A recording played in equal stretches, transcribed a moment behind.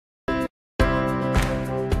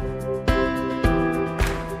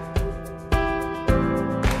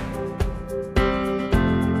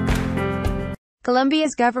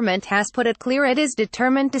Colombia's government has put it clear it is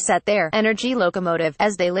determined to set their energy locomotive,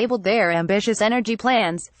 as they labeled their ambitious energy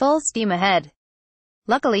plans, full steam ahead.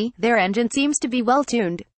 Luckily, their engine seems to be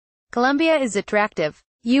well-tuned. Colombia is attractive.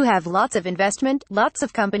 You have lots of investment, lots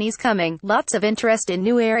of companies coming, lots of interest in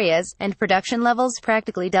new areas, and production levels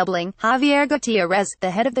practically doubling, Javier Gutierrez, the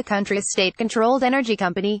head of the country's state-controlled energy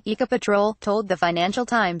company, Ecopetrol, told the Financial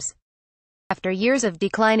Times. After years of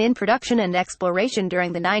decline in production and exploration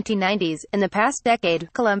during the 1990s, in the past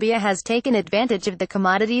decade, Colombia has taken advantage of the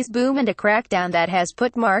commodities boom and a crackdown that has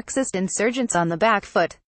put Marxist insurgents on the back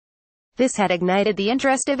foot. This had ignited the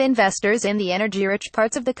interest of investors in the energy-rich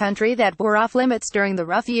parts of the country that were off-limits during the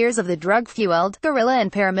rough years of the drug-fueled, guerrilla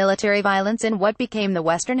and paramilitary violence in what became the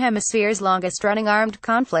Western Hemisphere's longest-running armed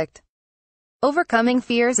conflict. Overcoming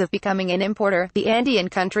fears of becoming an importer, the Andean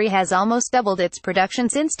country has almost doubled its production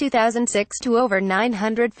since 2006 to over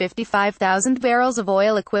 955,000 barrels of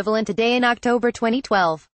oil equivalent a day in October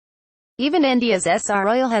 2012. Even India's SR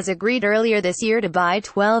Oil has agreed earlier this year to buy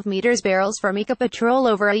 12 barrels from Ecopetrol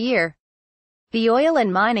over a year. The oil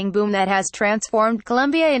and mining boom that has transformed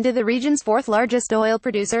Colombia into the region's fourth-largest oil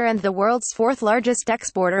producer and the world's fourth-largest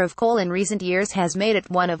exporter of coal in recent years has made it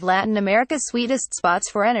one of Latin America's sweetest spots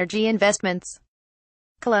for energy investments.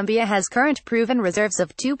 Colombia has current proven reserves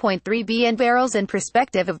of 2.3 billion barrels and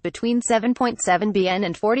prospective of between 7.7 billion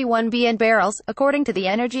and 41 billion barrels, according to the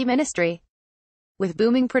Energy Ministry. With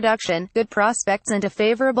booming production, good prospects and a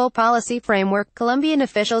favorable policy framework, Colombian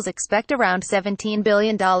officials expect around $17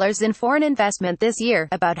 billion in foreign investment this year,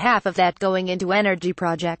 about half of that going into energy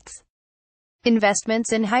projects.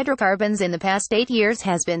 Investments in hydrocarbons in the past 8 years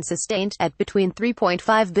has been sustained, at between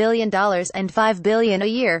 $3.5 billion and $5 billion a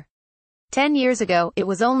year. 10 years ago, it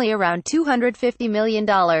was only around $250 million.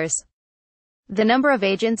 The number of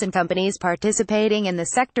agents and companies participating in the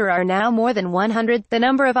sector are now more than 100. The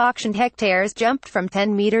number of auctioned hectares jumped from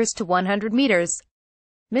 10 meters to 100 meters.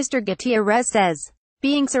 Mr. Gutierrez says,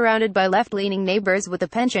 being surrounded by left-leaning neighbors with a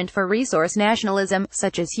penchant for resource nationalism,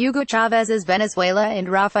 such as Hugo Chávez's Venezuela and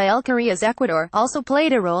Rafael Correa's Ecuador, also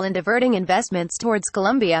played a role in diverting investments towards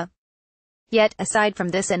Colombia. Yet, aside from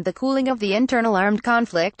this and the cooling of the internal armed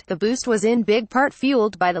conflict, the boost was in big part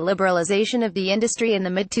fueled by the liberalization of the industry in the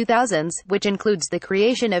mid-2000s, which includes the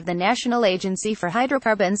creation of the National Agency for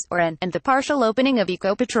Hydrocarbons, or AN, and the partial opening of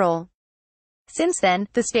Ecopetrol. Since then,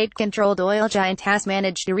 the state-controlled oil giant has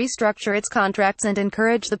managed to restructure its contracts and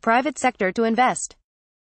encourage the private sector to invest.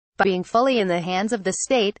 By being fully in the hands of the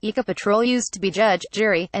state, Ecopetrol used to be judge,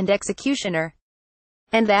 jury, and executioner.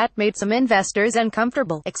 And that made some investors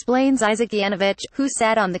uncomfortable, explains Isaac Yanovich, who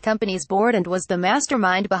sat on the company's board and was the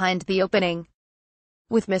mastermind behind the opening.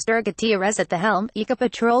 With Mr. Gutierrez at the helm,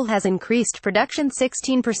 Ecopetrol has increased production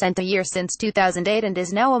 16% a year since 2008 and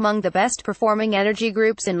is now among the best-performing energy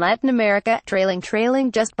groups in Latin America, trailing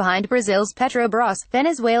just behind Brazil's Petrobras,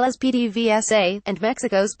 Venezuela's PDVSA, and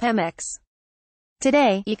Mexico's Pemex.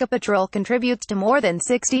 Today, Ecopetrol contributes to more than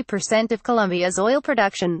 60% of Colombia's oil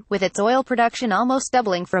production, with its oil production almost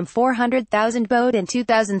doubling from 400,000 BOE in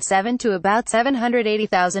 2007 to about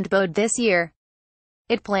 780,000 BOE this year.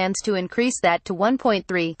 It plans to increase that to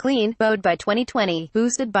 1.3 clean BOE by 2020,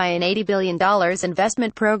 boosted by an $80 billion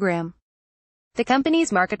investment program. The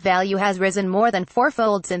company's market value has risen more than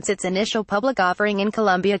fourfold since its initial public offering in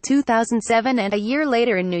Colombia 2007 and a year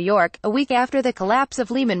later in New York, a week after the collapse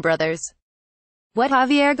of Lehman Brothers. What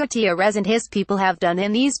Javier Gutierrez and his people have done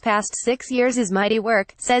in these past 6 years is mighty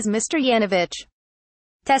work, says Mr. Yanovich.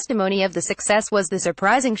 Testimony of the success was the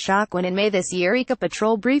surprising shock when in May this year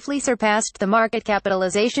Ecopetrol briefly surpassed the market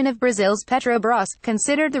capitalization of Brazil's Petrobras,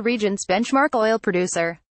 considered the region's benchmark oil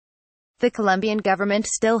producer. The Colombian government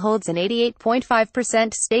still holds an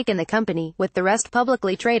 88.5% stake in the company, with the rest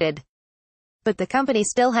publicly traded. But the company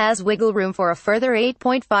still has wiggle room for a further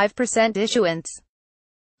 8.5% issuance.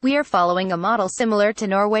 We are following a model similar to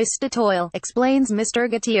Norway's Statoil, explains Mr.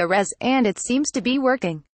 Gutierrez, and it seems to be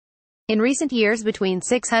working. In recent years between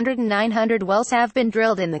 600 and 900 wells have been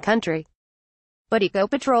drilled in the country. But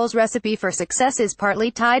Ecopetrol's recipe for success is partly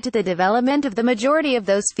tied to the development of the majority of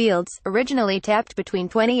those fields, originally tapped between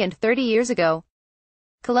 20 and 30 years ago.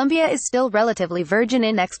 Colombia is still relatively virgin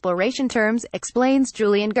in exploration terms, explains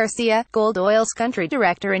Julian Garcia, Gold Oil's country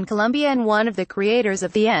director in Colombia and one of the creators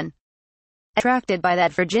of the N. Attracted by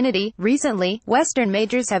that virginity, recently, Western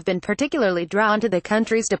majors have been particularly drawn to the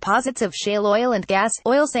country's deposits of shale oil and gas,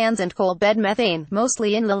 oil sands and coal bed methane,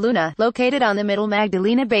 mostly in La Luna, located on the Middle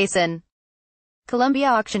Magdalena Basin. Colombia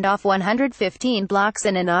auctioned off 115 blocks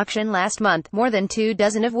in an auction last month, more than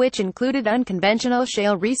 24 of which included unconventional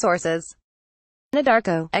shale resources.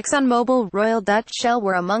 Anadarko, ExxonMobil, Royal Dutch Shell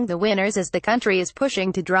were among the winners as the country is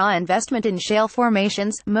pushing to draw investment in shale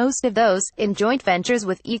formations, most of those in joint ventures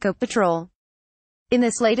with Ecopetrol. In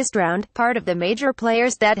this latest round, part of the major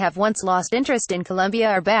players that have once lost interest in Colombia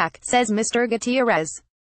are back, says Mr. Gutierrez.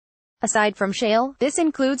 Aside from shale, this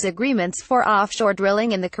includes agreements for offshore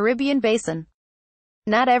drilling in the Caribbean basin.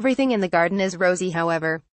 Not everything in the garden is rosy,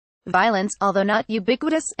 however. Violence, although not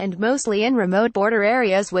ubiquitous, and mostly in remote border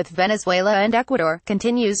areas with Venezuela and Ecuador,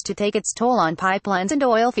 continues to take its toll on pipelines and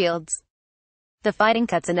oil fields. The fighting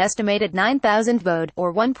cuts an estimated 9,000 BOD,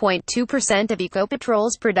 or 1.2% of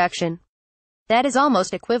Ecopetrol's production. That is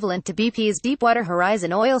almost equivalent to BP's Deepwater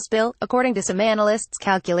Horizon oil spill, according to some analysts'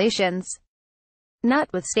 calculations.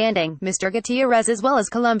 Notwithstanding, Mr. Gutierrez as well as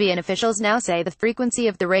Colombian officials now say the frequency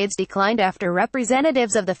of the raids declined after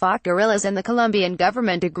representatives of the FARC guerrillas and the Colombian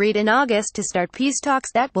government agreed in August to start peace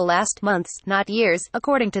talks that will last months, not years,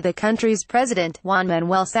 according to the country's president, Juan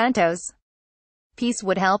Manuel Santos. Peace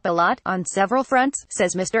would help a lot, on several fronts,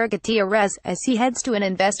 says Mr. Gutierrez, as he heads to an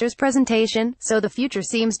investors' presentation, so the future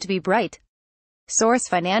seems to be bright. Source: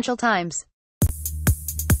 Financial Times.